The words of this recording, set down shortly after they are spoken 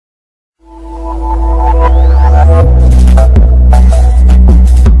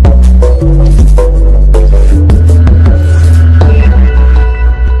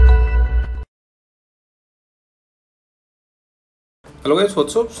Hello guys,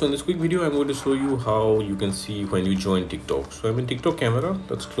 what's up? So in this quick video I'm going to show you how you can see when you join TikTok. So I'm in TikTok camera.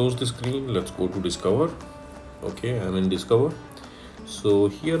 Let's close the screen. Let's go to discover. Okay, I'm in discover. So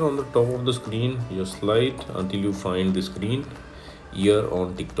here on the top of the screen, just slide until you find the screen here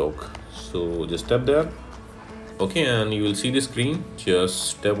on TikTok. So just tap there. Okay, and you will see the screen.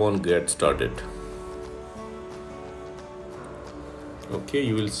 Just tap on get started. Okay,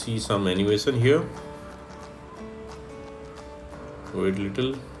 you will see some animation here. Wait a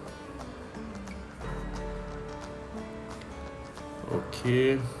little.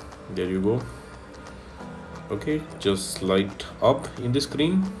 Okay, there you go. Okay, just slide up in the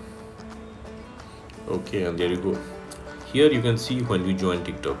screen. Okay, and there you go. Here you can see when you join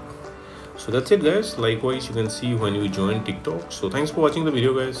TikTok. So that's it guys. Likewise you can see when you join TikTok. So thanks for watching the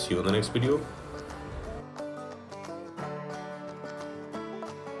video guys. See you in the next video.